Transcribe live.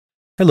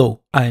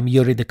Hello, I'm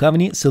Yuri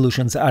Dekovny,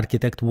 Solutions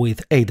Architect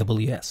with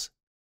AWS.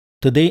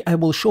 Today I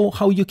will show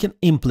how you can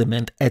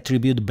implement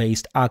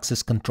attribute-based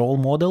access control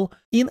model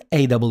in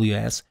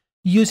AWS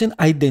using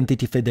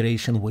Identity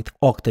Federation with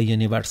Okta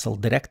Universal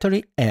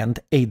Directory and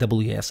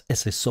AWS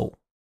SSO.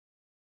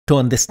 To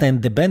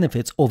understand the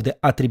benefits of the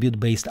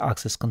attribute-based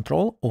access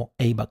control, or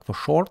ABAC for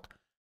short,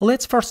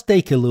 let's first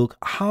take a look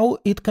how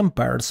it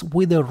compares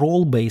with the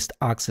role-based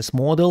access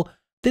model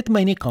that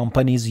many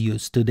companies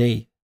use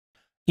today.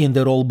 In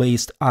the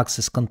role-based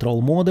access control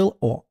model,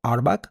 or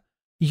RBAC,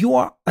 you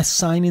are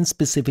assigning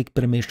specific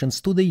permissions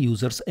to the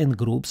users and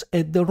groups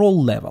at the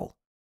role level,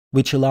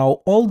 which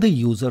allow all the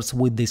users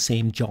with the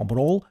same job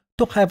role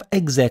to have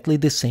exactly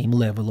the same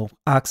level of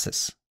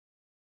access.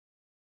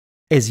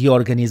 As your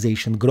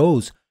organization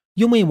grows,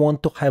 you may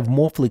want to have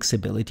more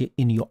flexibility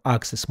in your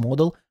access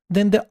model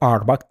than the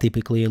RBAC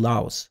typically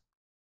allows.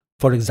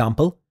 For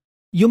example,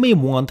 you may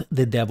want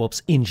the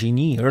DevOps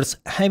engineers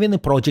having a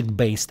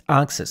project-based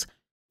access,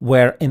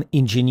 where an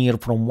engineer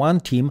from one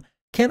team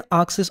can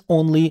access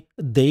only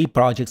their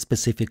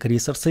project-specific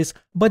resources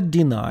but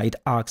denied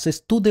access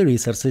to the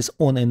resources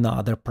on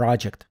another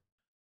project.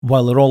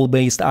 While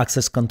role-based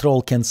access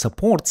control can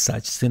support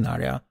such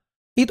scenario,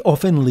 it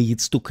often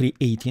leads to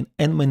creating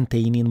and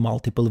maintaining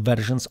multiple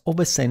versions of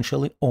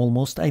essentially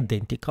almost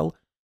identical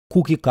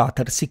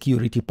cookie-cutter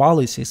security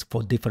policies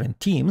for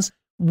different teams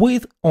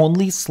with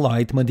only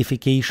slight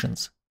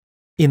modifications.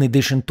 In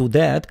addition to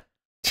that,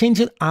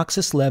 changing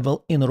access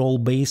level in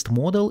role-based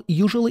model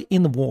usually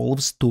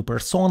involves two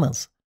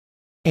personas: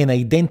 an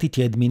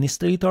identity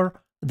administrator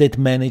that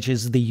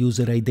manages the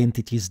user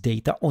identities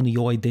data on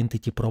your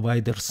identity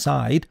provider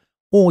side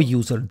or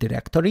user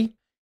directory,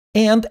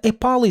 and a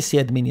policy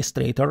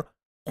administrator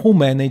who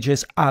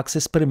manages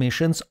access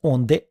permissions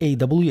on the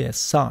AWS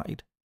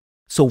side.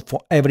 So for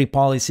every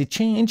policy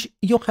change,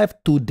 you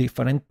have two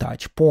different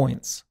touch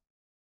points.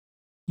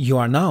 You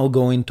are now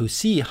going to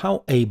see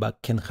how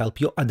ABAC can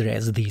help you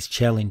address these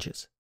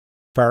challenges.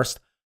 First,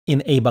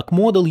 in ABAC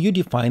model, you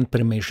define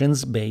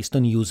permissions based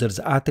on users'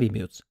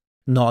 attributes,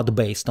 not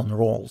based on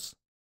roles.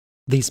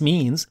 This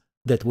means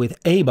that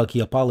with ABAC,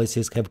 your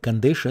policies have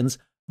conditions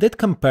that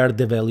compare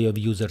the value of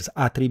users'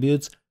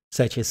 attributes,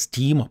 such as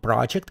team or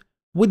project,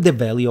 with the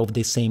value of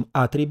the same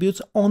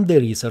attributes on the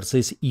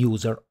resources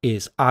user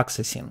is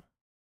accessing.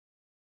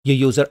 Your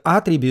user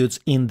attributes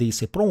in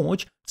this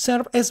approach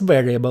serve as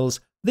variables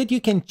that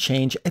you can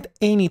change at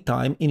any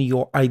time in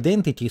your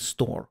identity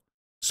store,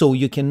 so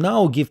you can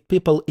now give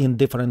people in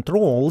different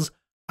roles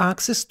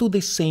access to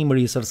the same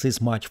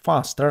resources much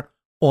faster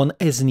on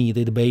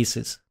as-needed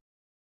basis.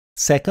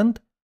 Second,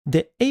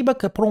 the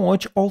ABAC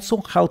approach also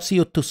helps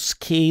you to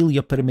scale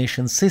your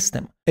permission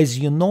system, as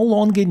you no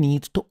longer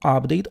need to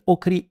update or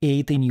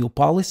create new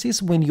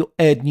policies when you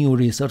add new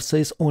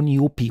resources or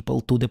new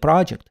people to the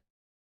project.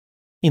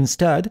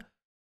 Instead,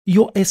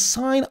 you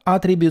assign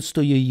attributes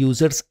to your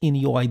users in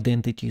your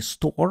identity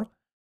store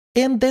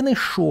and then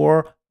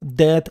assure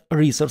that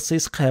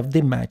resources have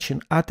the matching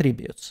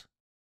attributes.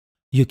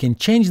 You can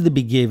change the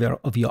behavior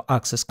of your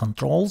access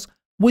controls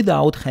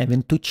without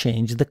having to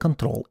change the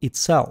control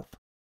itself.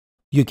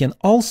 You can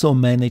also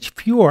manage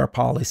fewer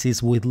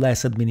policies with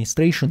less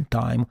administration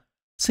time,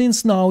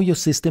 since now your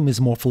system is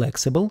more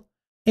flexible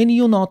and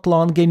you no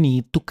longer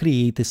need to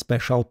create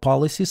special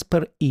policies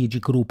per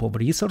each group of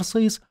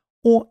resources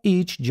or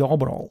each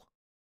job role.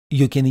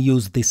 You can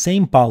use the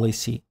same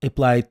policy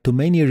applied to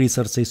many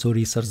resources or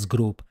resource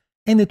group,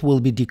 and it will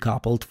be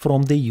decoupled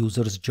from the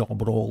user's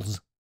job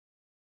roles.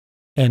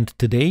 And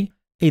today,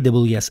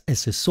 AWS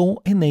SSO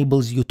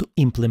enables you to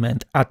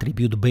implement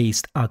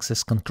attribute-based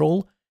access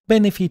control,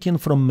 benefiting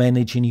from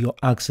managing your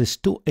access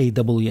to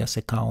AWS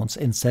accounts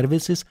and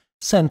services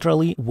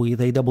centrally with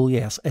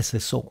AWS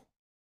SSO.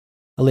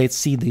 Let's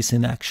see this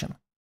in action.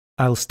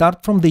 I'll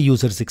start from the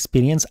user's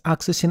experience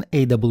accessing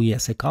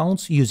AWS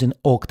accounts using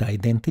Okta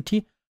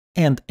Identity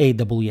and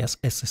AWS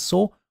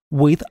SSO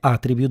with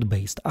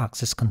attribute-based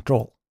access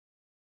control.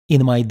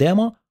 In my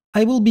demo,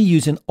 I will be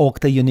using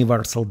Okta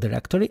Universal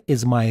Directory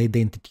as my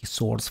identity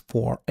source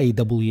for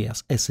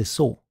AWS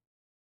SSO.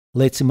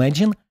 Let's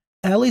imagine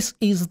Alice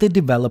is the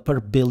developer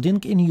building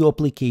a new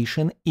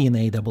application in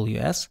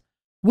AWS,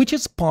 which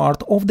is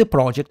part of the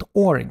project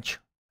Orange.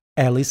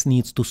 Alice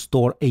needs to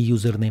store a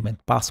username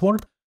and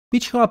password,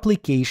 which her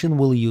application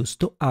will use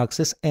to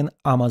access an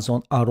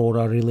Amazon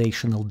Aurora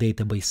relational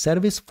database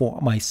service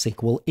for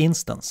MySQL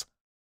instance.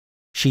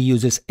 She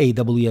uses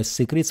AWS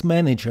Secrets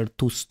Manager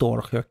to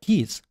store her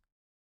keys.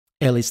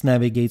 Alice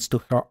navigates to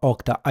her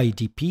Okta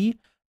IDP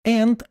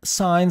and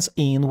signs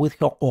in with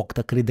her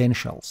Okta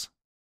credentials.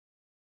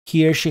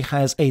 Here she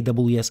has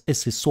AWS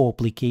SSO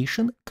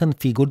application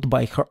configured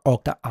by her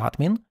Okta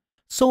admin,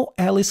 so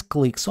Alice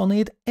clicks on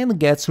it and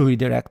gets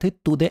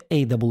redirected to the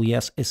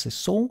AWS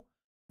SSO,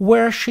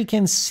 where she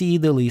can see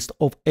the list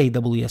of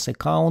AWS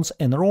accounts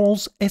and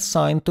roles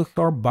assigned to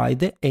her by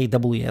the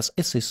AWS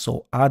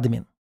SSO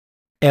admin.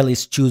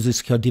 Alice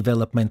chooses her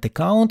development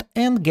account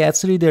and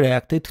gets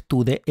redirected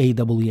to the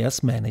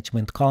AWS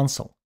Management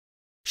Console.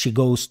 She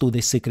goes to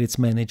the Secrets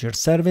Manager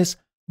service,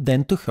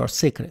 then to her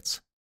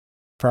secrets.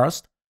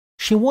 First,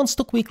 she wants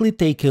to quickly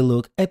take a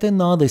look at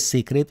another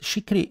secret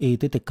she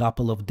created a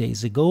couple of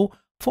days ago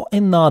for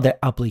another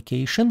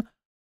application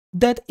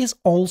that is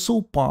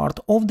also part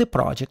of the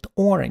project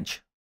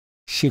Orange.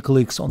 She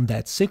clicks on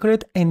that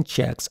secret and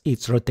checks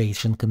its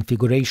rotation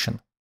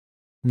configuration.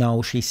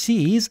 Now she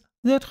sees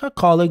that her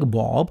colleague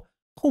Bob,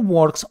 who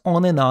works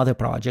on another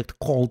project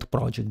called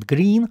Project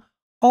Green,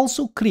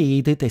 also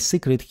created a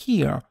secret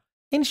here,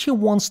 and she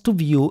wants to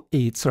view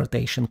its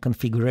rotation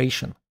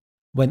configuration.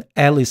 When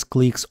Alice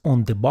clicks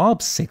on the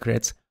Bob's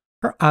secrets,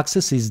 her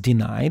access is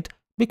denied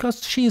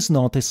because she is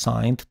not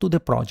assigned to the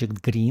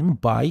Project Green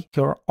by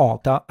her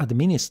Okta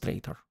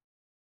administrator.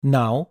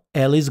 Now,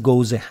 Alice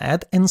goes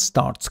ahead and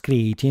starts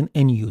creating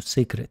a new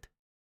secret.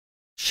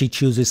 She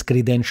chooses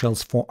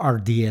credentials for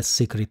RDS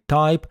secret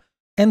type,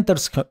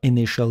 enters her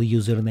initial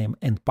username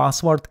and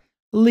password,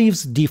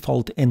 leaves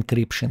default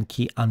encryption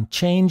key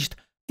unchanged,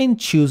 and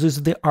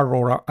chooses the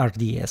Aurora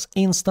RDS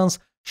instance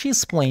she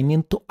is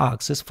planning to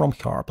access from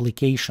her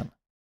application.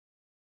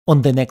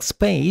 On the next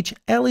page,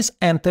 Alice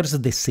enters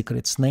the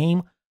secret's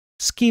name,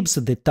 skips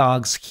the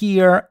tags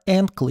here,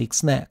 and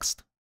clicks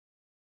Next.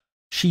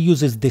 She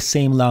uses the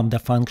same Lambda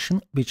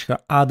function which her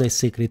other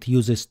secret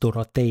uses to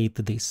rotate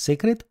this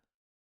secret,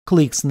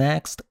 clicks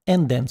Next,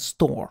 and then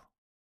Store.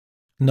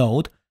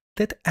 Note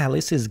that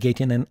Alice is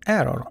getting an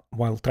error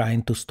while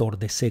trying to store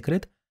the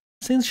secret,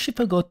 since she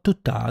forgot to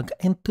tag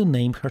and to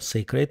name her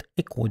secret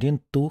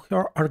according to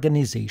her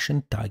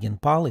organization tagging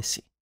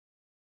policy.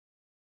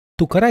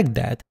 To correct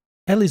that,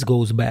 Alice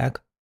goes back,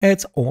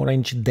 adds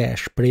orange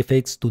dash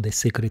prefix to the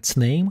secret's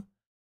name,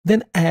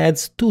 then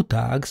adds two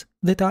tags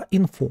that are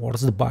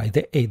enforced by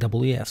the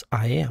AWS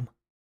IAM.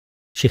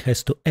 She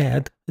has to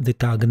add the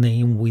tag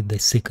name with the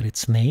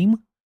secret's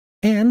name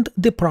and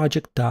the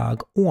project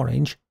tag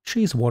orange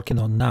she is working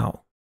on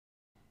now.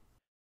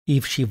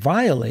 If she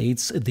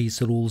violates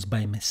these rules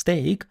by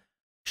mistake,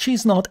 she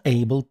is not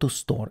able to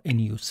store a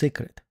new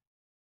secret.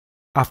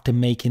 After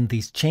making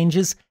these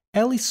changes,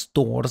 Alice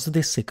stores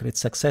the secret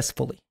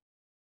successfully.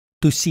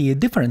 To see a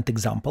different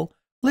example,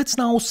 let's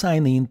now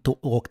sign in to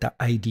Okta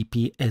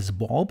IDP as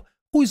Bob,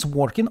 who is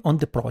working on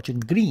the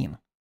Project Green.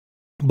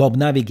 Bob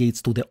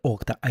navigates to the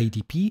Okta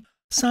IDP,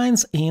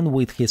 signs in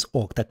with his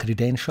Okta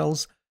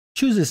credentials,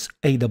 chooses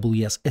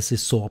AWS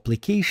SSO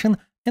application,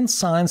 and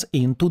signs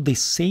into the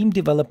same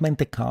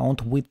development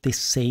account with the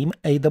same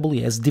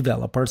AWS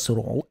developer's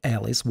role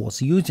Alice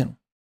was using.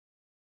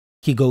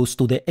 He goes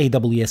to the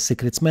AWS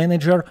Secrets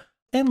Manager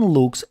and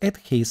looks at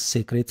his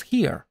secrets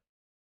here.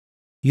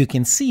 You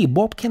can see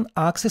Bob can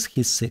access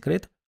his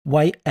secret,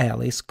 while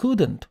Alice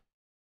couldn't.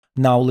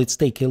 Now let's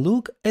take a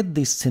look at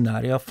this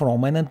scenario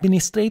from an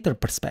administrator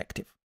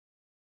perspective.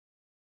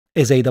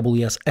 As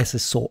AWS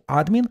SSO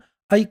admin,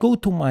 I go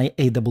to my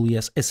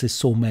AWS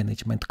SSO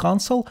Management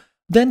Console,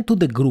 then to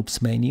the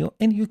Groups menu,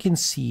 and you can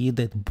see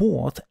that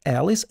both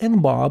Alice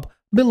and Bob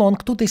belong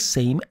to the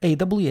same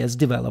AWS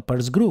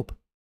developers group.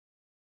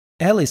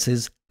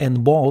 Alice's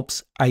and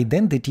Bob's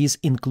identities,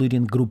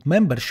 including group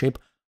membership,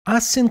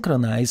 are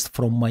synchronized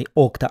from my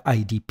Okta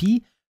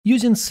IDP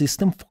using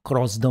System for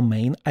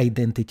Cross-Domain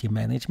Identity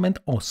Management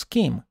or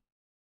SCIM.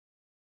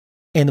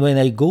 And when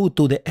I go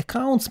to the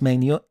Accounts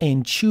menu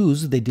and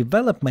choose the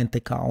development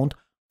account,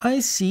 I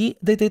see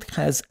that it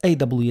has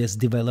AWS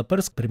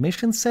developers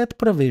permission set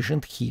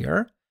provisioned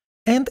here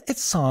and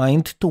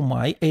assigned to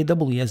my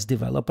AWS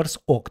developers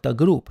Okta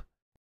group.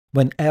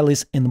 When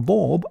Alice and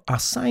Bob are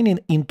signing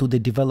into the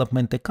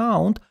development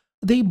account,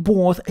 they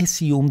both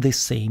assume the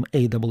same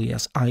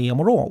AWS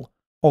IAM role,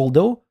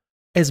 although,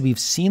 as we've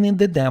seen in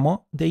the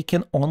demo, they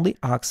can only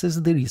access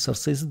the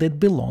resources that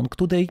belong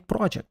to their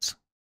projects.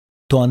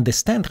 To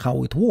understand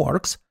how it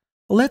works,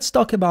 let's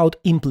talk about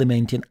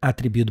implementing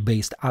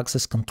attribute-based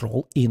access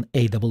control in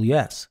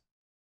AWS.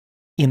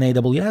 In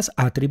AWS,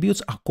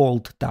 attributes are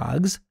called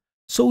tags,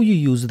 so you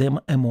use them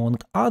among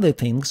other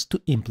things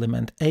to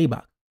implement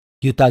ABAC.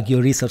 You tag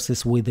your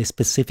resources with the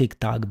specific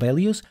tag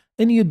values,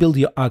 and you build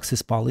your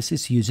access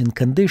policies using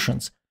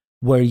conditions,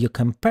 where you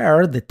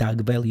compare the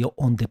tag value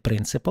on the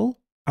principal,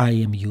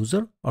 IAM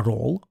user,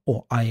 role,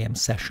 or IAM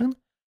session,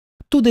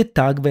 to the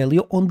tag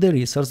value on the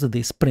resource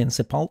this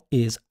principal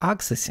is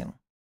accessing.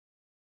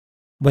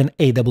 When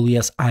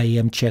AWS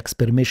IAM checks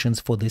permissions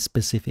for this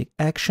specific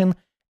action,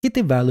 it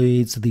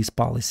evaluates these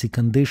policy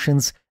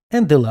conditions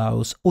and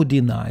allows or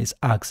denies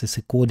access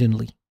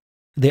accordingly.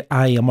 The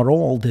IAM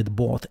role that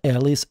both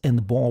Alice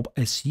and Bob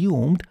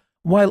assumed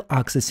while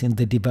accessing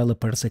the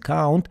developer's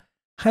account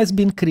has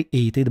been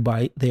created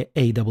by the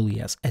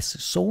AWS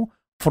SSO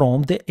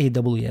from the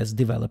AWS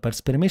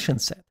developer's permission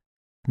set.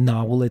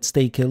 Now let's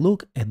take a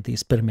look at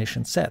this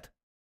permission set.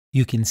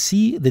 You can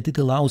see that it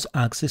allows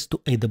access to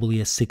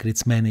AWS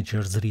Secrets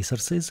Manager's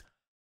resources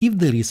if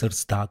the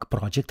resource tag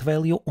project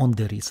value on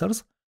the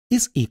resource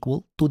is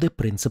equal to the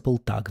principal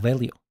tag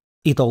value.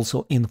 It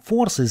also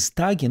enforces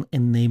tagging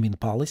and naming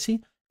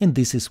policy, and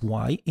this is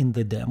why in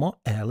the demo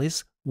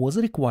Alice was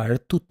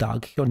required to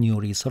tag her new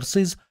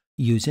resources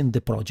using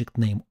the project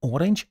name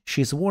Orange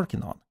she's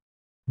working on.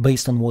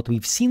 Based on what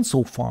we've seen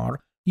so far,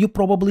 you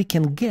probably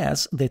can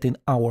guess that in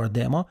our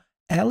demo,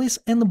 Alice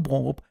and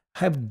Bob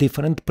have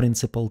different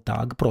principal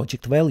tag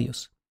project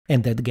values,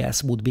 and that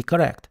guess would be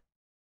correct.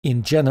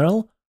 In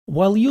general,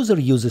 while user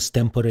uses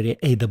temporary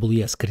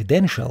AWS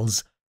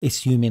credentials,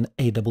 assuming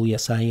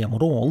AWS IAM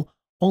role,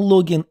 or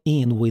logging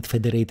in with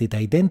federated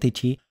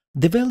identity,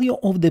 the value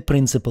of the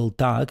principal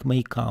tag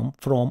may come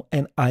from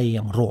an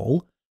IAM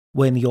role,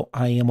 when your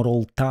IAM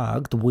role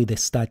tagged with a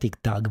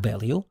static tag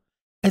value,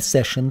 a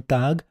session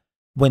tag,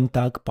 when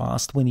tag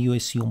passed when you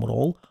assume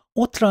role,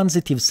 or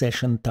transitive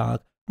session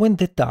tag when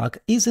the tag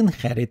is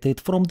inherited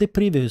from the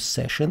previous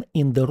session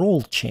in the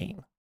role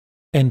chain.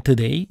 And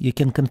today you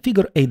can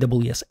configure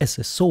AWS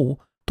SSO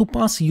to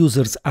pass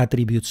users'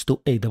 attributes to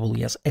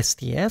AWS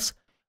STS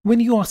when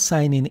you are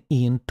signing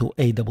in to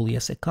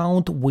AWS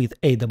account with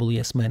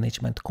AWS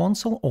Management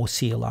Console or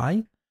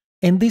CLI,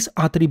 and these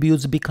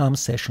attributes become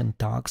session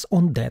tags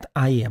on that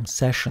IAM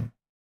session.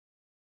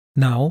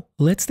 Now,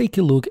 let's take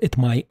a look at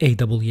my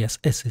AWS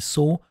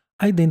SSO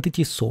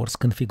identity source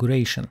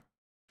configuration.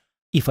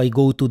 If I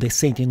go to the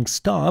Settings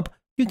tab,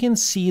 you can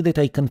see that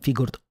I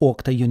configured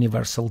Okta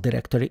Universal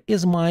Directory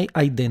as my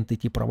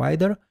identity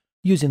provider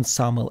using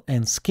SAML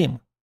and SCIM.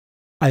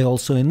 I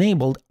also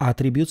enabled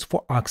attributes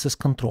for access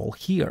control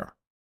here.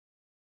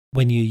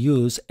 When you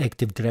use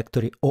Active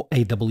Directory or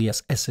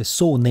AWS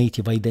SSO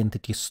Native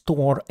Identity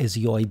Store as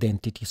your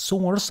identity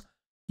source,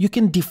 you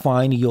can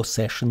define your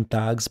session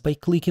tags by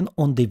clicking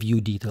on the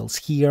View Details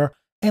here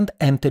and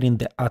entering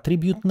the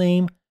attribute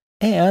name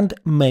and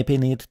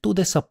mapping it to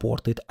the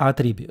supported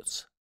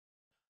attributes.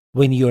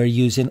 When you are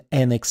using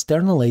an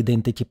external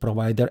identity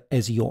provider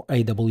as your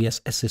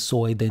AWS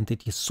SSO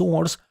identity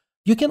source,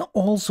 you can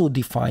also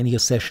define your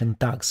session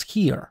tags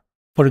here.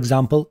 For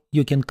example,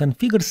 you can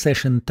configure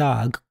session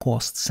tag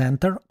cost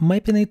center,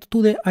 mapping it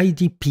to the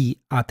IDP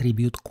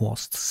attribute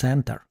cost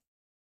center.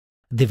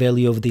 The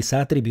value of this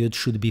attribute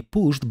should be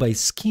pushed by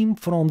SCIM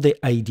from the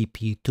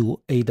IDP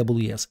to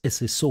AWS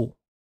SSO.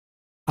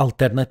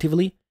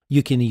 Alternatively,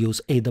 you can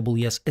use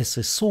AWS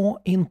SSO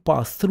in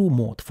pass-through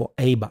mode for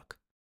ABAC.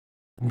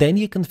 Then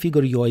you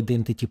configure your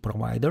identity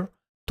provider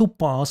to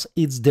pass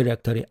its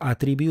directory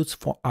attributes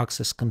for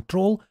access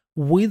control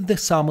with the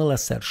SAML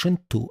assertion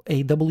to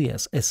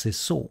AWS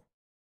SSO.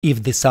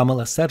 If the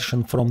SAML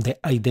assertion from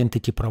the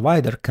identity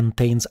provider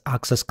contains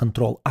access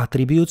control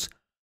attributes,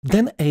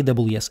 then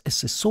AWS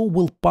SSO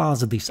will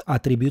pass these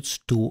attributes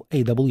to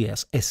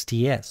AWS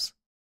STS.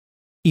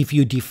 If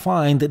you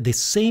defined the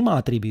same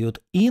attribute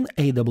in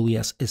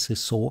AWS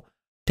SSO,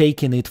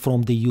 taking it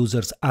from the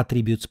user's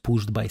attributes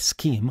pushed by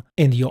SCIM,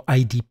 and your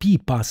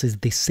IDP passes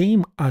the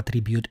same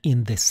attribute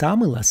in the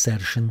SAML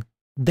assertion,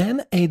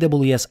 then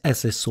AWS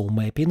SSO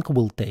mapping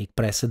will take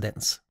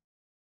precedence.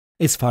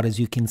 As far as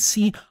you can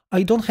see,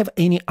 I don't have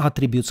any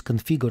attributes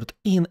configured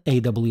in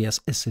AWS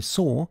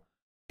SSO,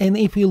 and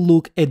if we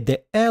look at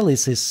the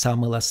Alice's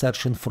SAML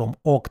assertion from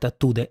Okta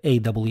to the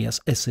AWS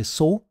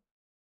SSO,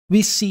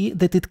 we see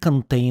that it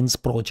contains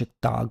project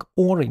tag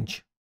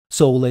orange.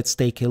 So let's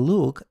take a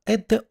look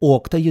at the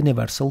Okta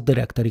Universal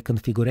Directory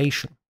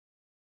configuration.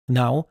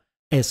 Now,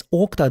 as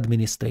Okta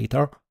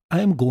administrator, I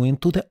am going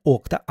to the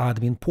Okta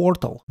admin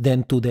portal,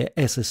 then to the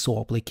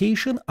SSO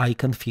application I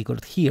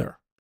configured here.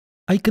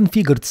 I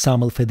configured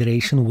SAML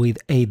federation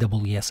with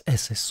AWS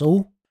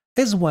SSO,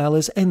 as well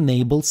as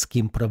enabled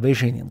SCIM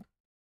provisioning.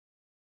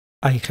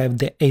 I have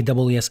the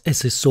AWS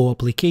SSO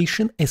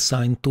application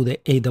assigned to the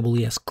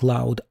AWS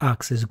Cloud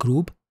Access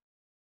group,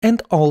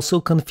 and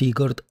also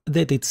configured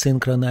that it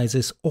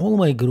synchronizes all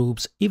my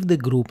groups if the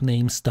group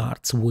name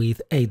starts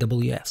with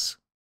AWS.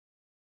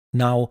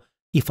 Now,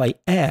 if I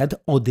add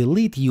or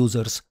delete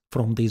users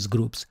from these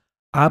groups,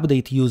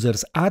 update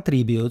users'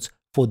 attributes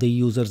for the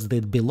users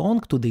that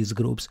belong to these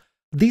groups,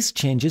 these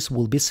changes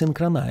will be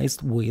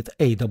synchronized with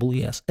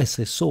AWS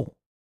SSO.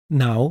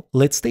 Now,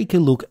 let's take a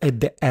look at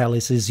the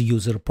Alice's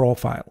user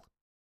profile.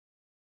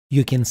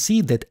 You can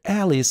see that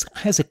Alice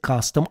has a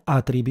custom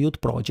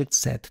attribute project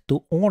set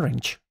to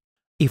orange.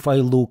 If I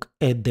look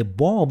at the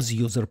Bob's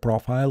user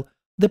profile,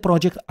 the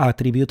project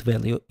attribute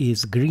value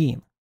is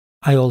green.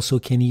 I also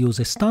can use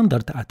a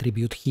standard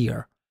attribute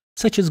here,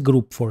 such as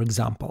group for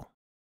example.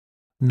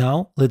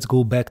 Now let's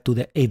go back to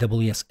the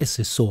AWS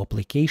SSO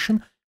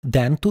application,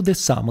 then to the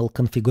SAML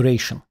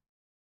configuration.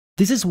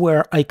 This is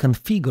where I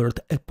configured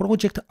a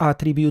project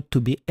attribute to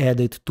be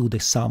added to the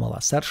SAML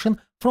assertion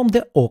from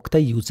the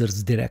Okta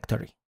users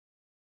directory.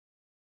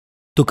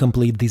 To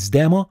complete this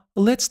demo,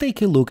 let's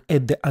take a look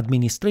at the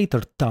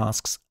administrator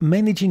tasks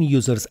managing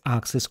users'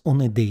 access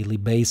on a daily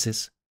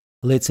basis.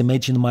 Let's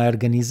imagine my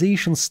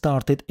organization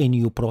started a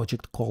new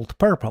project called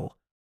Purple,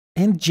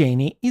 and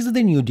Jenny is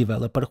the new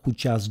developer who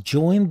just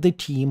joined the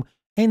team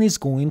and is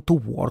going to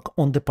work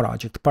on the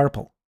project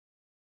Purple.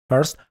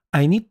 First,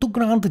 I need to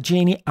grant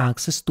Jenny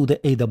access to the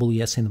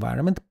AWS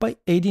environment by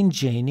adding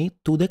Jenny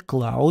to the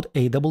Cloud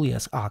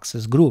AWS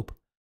Access group.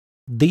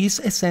 This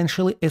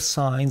essentially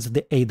assigns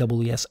the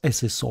AWS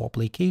SSO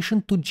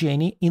application to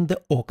Jenny in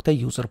the Okta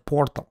user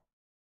portal.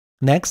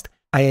 Next,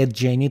 I add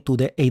Jenny to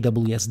the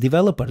AWS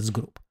developers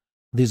group.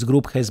 This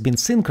group has been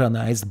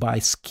synchronized by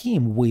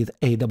scheme with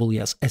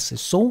AWS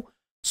SSO,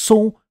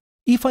 so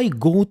if I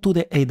go to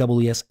the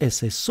AWS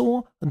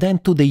SSO, then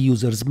to the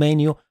users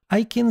menu,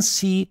 I can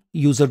see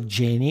user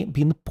Jenny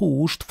being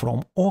pushed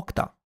from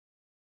Okta.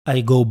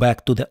 I go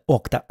back to the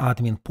Okta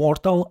admin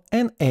portal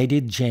and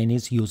edit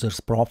Jenny's user's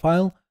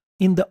profile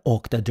in the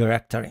Okta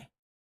directory.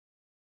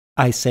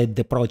 I set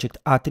the project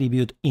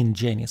attribute in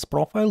Jenny's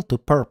profile to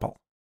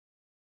purple.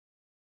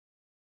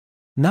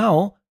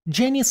 Now,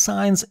 Jenny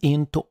signs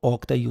into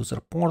Okta user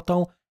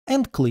portal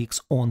and clicks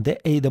on the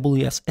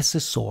AWS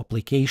SSO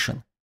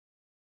application.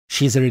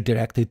 She's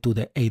redirected to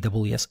the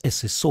AWS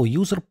SSO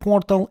user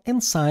portal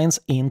and signs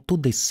into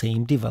the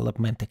same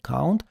development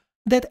account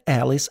that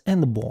Alice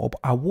and Bob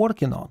are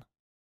working on.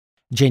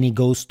 Jenny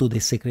goes to the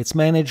secrets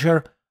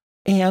manager,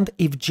 and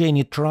if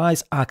Jenny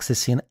tries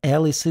accessing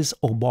Alice's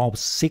or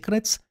Bob's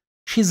secrets,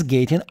 she's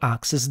getting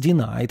access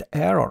denied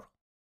error.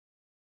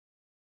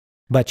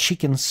 But she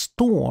can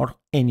store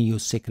a new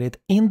secret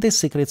in the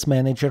secrets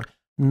manager,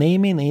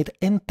 naming it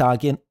and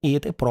tagging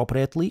it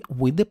appropriately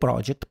with the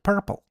project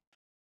purple.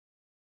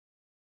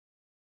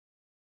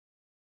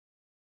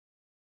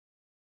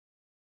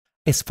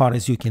 As far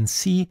as you can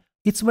see,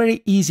 it's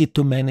very easy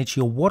to manage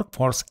your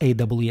workforce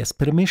AWS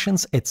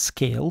permissions at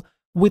scale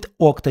with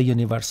Okta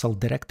Universal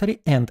Directory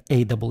and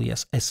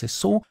AWS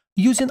SSO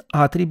using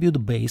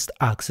attribute-based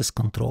access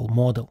control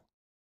model.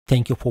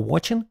 Thank you for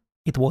watching.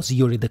 It was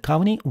Yuri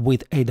Dekavny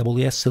with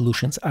AWS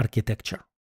Solutions Architecture.